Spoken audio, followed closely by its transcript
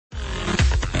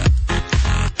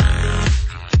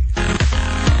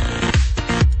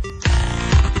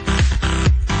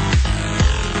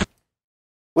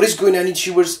What is going on,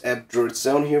 YouTubers?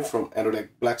 Abdroid7 here from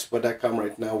AndroidBlackspot.com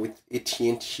right now with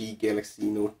AT&T Galaxy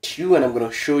Note 2, and I'm going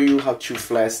to show you how to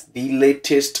flash the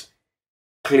latest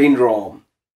Clean Rom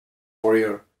for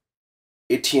your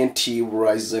AT&T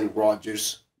Verizon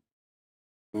Rogers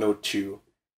Note 2.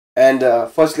 And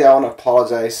firstly, I want to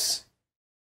apologize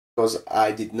because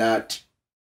I did not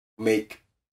make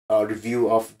a review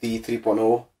of the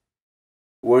 3.0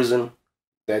 version.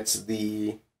 That's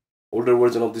the older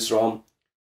version of this ROM.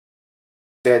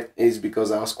 That is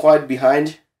because I was quite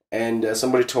behind, and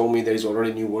somebody told me there is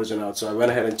already a new version out, so I went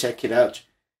ahead and checked it out.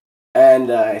 And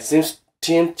it seems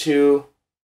to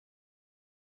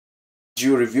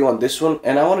do a review on this one,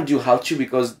 and I want to do how to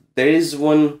because there is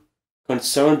one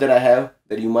concern that I have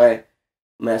that you might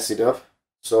mess it up.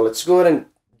 So let's go ahead and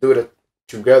do it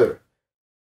together.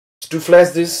 To flash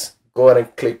this, go ahead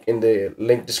and click in the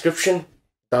link description,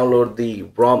 download the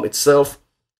ROM itself.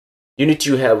 You need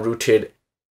to have rooted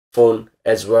phone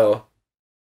as well,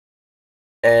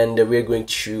 and we're going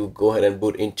to go ahead and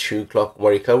boot into Clock Rom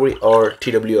recovery or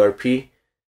TWRP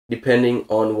depending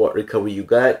on what recovery you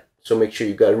got. So make sure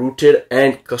you got rooted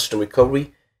and custom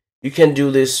recovery. You can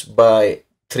do this by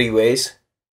 3 ways.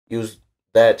 Use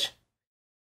that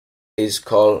is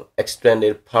called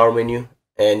extended power menu,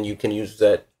 and you can use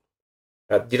that.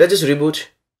 Did I just reboot?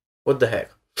 What the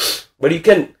heck? But you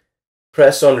can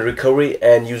press on recovery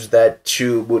and use that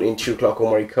to boot into Clock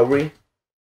Rom recovery.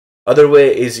 Other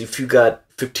way is if you got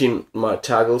 15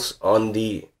 toggles on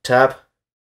the tab,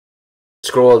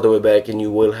 scroll all the way back and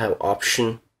you will have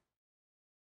option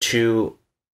to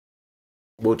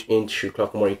boot into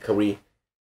Clock Rom recovery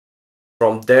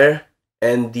from there.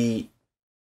 And the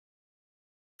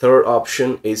third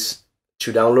option is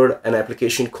to download an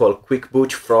application called Quick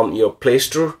Boot from your Play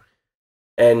Store,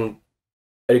 and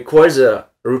it requires a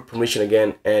root permission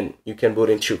again, and you can boot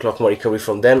into Clock Rom recovery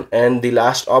from then. And the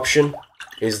last option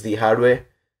is the hard way.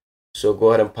 So go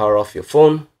ahead and power off your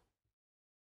phone.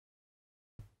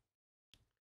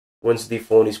 Once the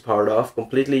phone is powered off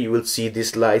completely, you will see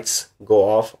these lights go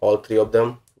off. All 3 of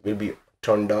them will be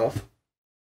turned off,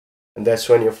 and that's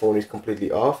when your phone is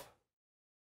completely off.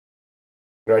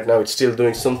 Right now it's still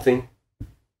doing something,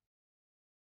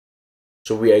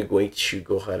 so we are going to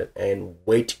go ahead and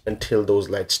wait until those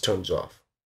lights turns off.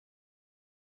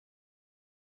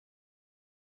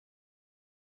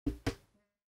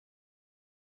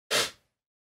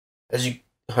 As you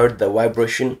heard the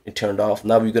vibration, it turned off.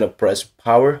 Now we're gonna press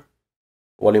power,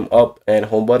 volume up, and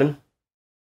home button.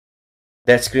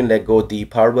 That screen, let go the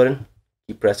power button.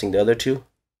 Keep pressing the other 2,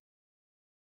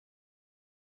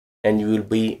 and you will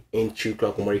be into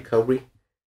Clock Rom recovery,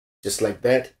 just like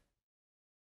that.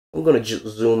 I'm gonna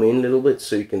zoom in a little bit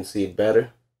so you can see it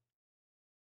better.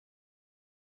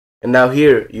 And now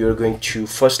here you're going to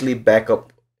firstly back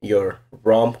up your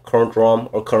ROM, current ROM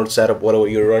or current setup, whatever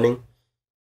you're running.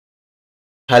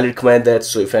 Highly recommend that,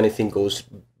 so if anything goes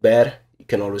bad, you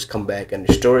can always come back and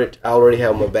restore it. I already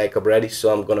have my backup ready,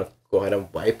 so I'm gonna go ahead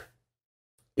and wipe.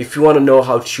 If you want to know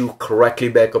how to correctly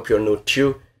back up your Note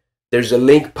 2, there's a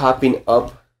link popping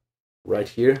up right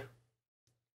here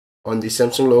on the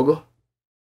Samsung logo.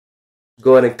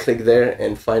 Go ahead and click there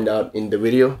and find out in the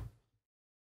video.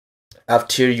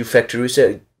 After you factory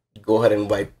reset, go ahead and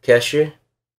wipe cache. I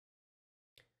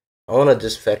want to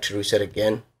just factory reset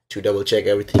again to double check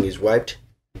everything is wiped.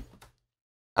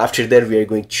 After that, we are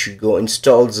going to go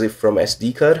install zip from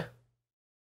SD card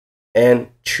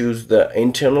and choose the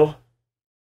internal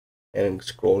and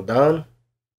scroll down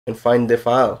and find the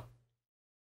file.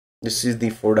 This is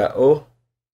the 4.0,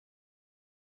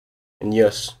 and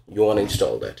yes, you want to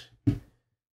install that.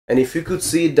 And if you could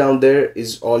see down there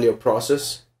is all your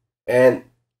process and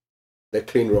the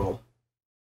Clean Rom.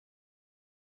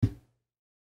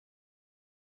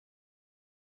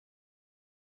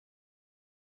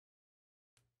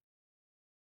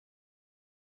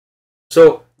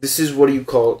 So this is what you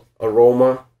call a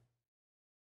Roma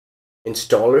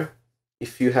installer.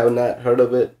 If you have not heard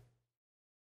of it,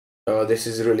 this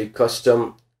is a really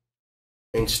custom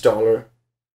installer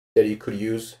that you could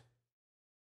use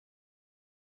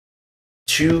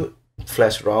to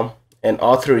flash ROM. And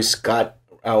author is Scott.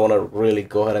 I want to really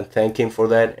go ahead and thank him for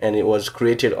that, and it was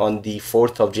created on the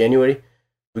 4th of January.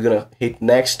 We're gonna hit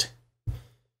next.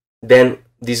 Then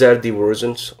these are the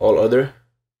versions, all other.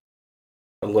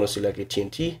 I'm gonna select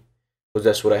AT&T because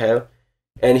that's what I have.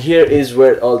 And here is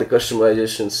where all the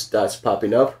customization starts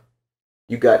popping up.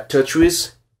 You got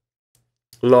TouchWiz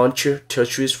launcher,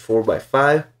 TouchWiz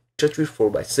 4x5, TouchWiz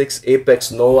 4x6, Apex,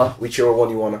 Nova, whichever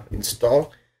one you wanna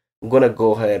install. I'm gonna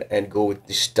go ahead and go with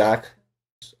the stock.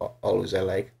 Always I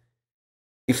like.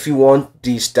 If you want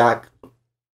the stock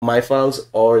My Files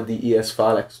or the ES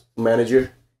File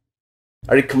Manager.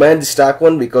 I recommend the stock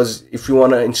one because if you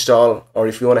want to install or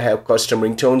if you want to have custom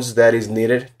ringtones that is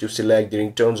needed to select the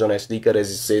ringtones on SD card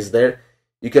as it says there,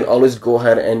 you can always go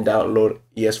ahead and download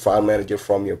ES File Manager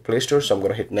from your Play Store. So I'm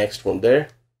going to hit next from there.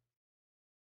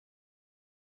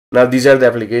 Now these are the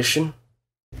application.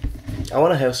 I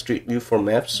want to have Street View for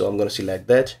maps, so I'm going to select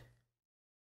that.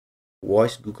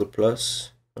 Voice, Google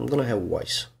Plus. I'm going to have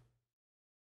voice.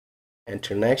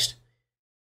 Enter next.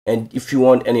 And if you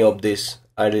want any of this,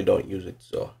 I really don't use it.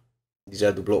 So these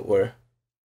are the bloatware.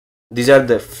 These are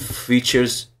the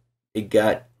features. It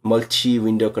got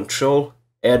multi-window control,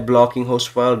 ad blocking host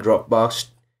file, Dropbox,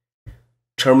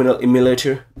 terminal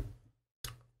emulator,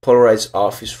 polarized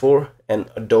Office 4, and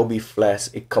Adobe Flash.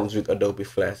 It comes with Adobe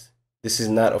Flash. This is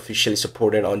not officially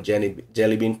supported on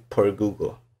Jelly Bean per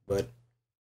Google, but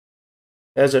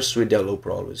as a sweet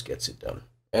developer always gets it done.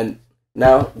 And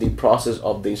now the process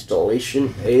of the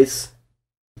installation is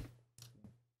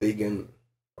begin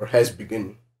or has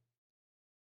begun.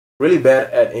 Really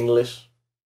bad at English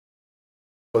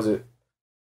because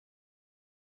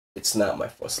it's not my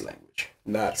first language,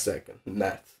 not second,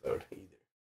 not third either.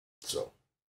 So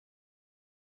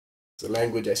it's a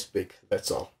language I speak,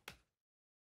 that's all.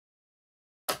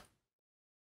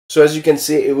 So as you can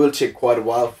see, it will take quite a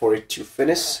while for it to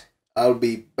finish. I'll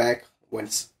be back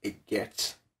once it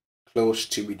gets close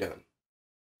to be done.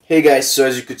 Hey guys, so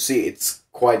as you could see, it's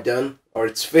quite done, or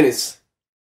it's finished.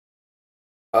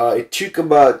 It took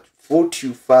about 4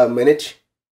 to 5 minutes,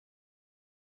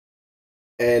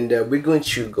 and we're going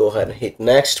to go ahead and hit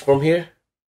next from here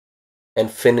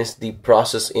and finish the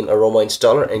process in Aroma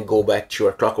installer and go back to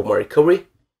our Clockwork recovery.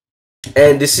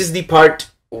 And this is the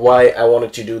part why I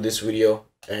wanted to do this video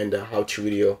and how-to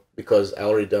video, because I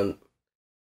already done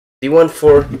the one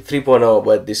for 3.0,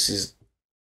 but this is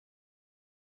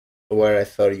where I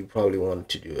thought you probably wanted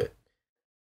to do it.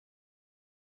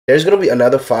 There's going to be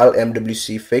another file,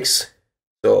 MWC fix,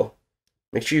 so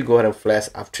make sure you go ahead and flash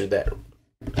after that.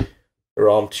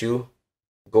 Rom 2,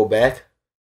 go back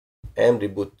and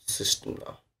reboot system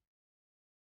now.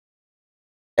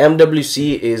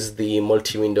 MWC is the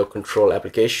multi-window control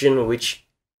application which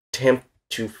attempt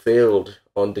to failed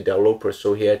on the developer,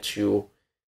 so he had to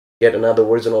get another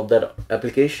version of that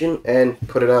application and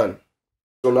put it on.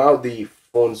 So now the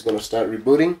phone is going to start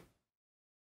rebooting,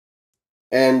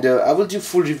 and I will do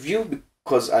full review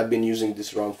because I've been using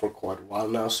this ROM for quite a while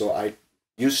now, so I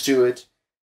used to it.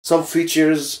 Some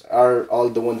features are all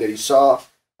the one that you saw.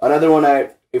 Another one,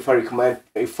 if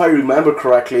I remember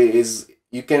correctly, is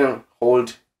you can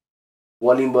hold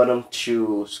volume button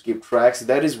to skip tracks.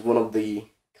 That is one of the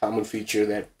common feature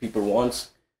that people want.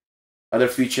 Other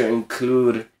feature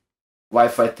include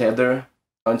Wi-Fi tether,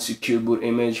 unsecure boot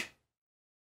image,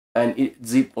 and it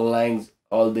zip lines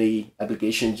all the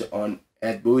applications on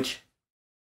at boot.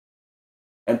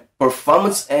 And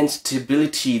performance and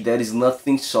stability, that is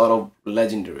nothing sort of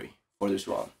legendary for this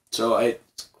ROM. So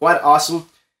it's quite awesome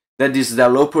that this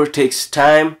developer takes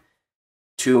time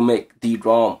to make the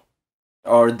ROM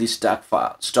or the stock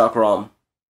ROM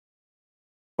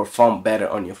perform better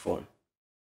on your phone.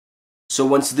 So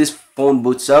once this phone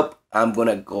boots up, I'm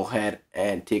gonna go ahead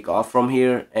and take off from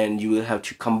here, and you will have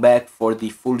to come back for the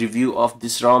full review of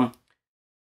this ROM.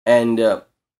 And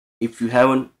if you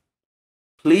haven't,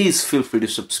 please feel free to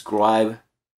subscribe,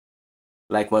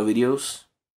 like my videos.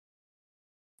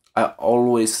 I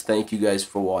always thank you guys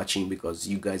for watching because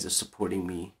you guys are supporting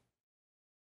me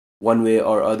one way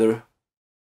or other.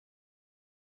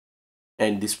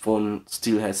 And this phone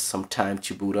still has some time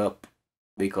to boot up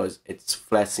because it's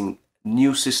flashing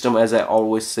new system. As I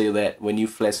always say, that when you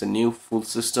flash a new full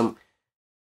system,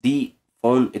 the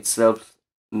phone itself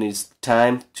needs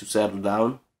time to settle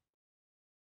down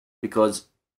because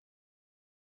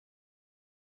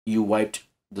you wiped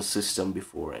the system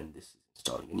before, and this is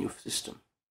installing a new system.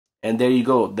 And there you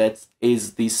go, that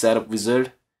is the setup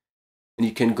wizard, and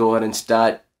you can go ahead and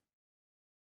start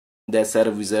that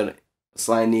setup wizard,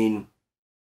 sign in,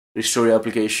 restore your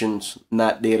applications,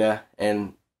 not data,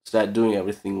 and start doing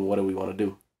everything whatever we want to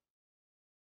do.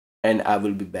 And I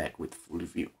will be back with full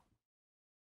review.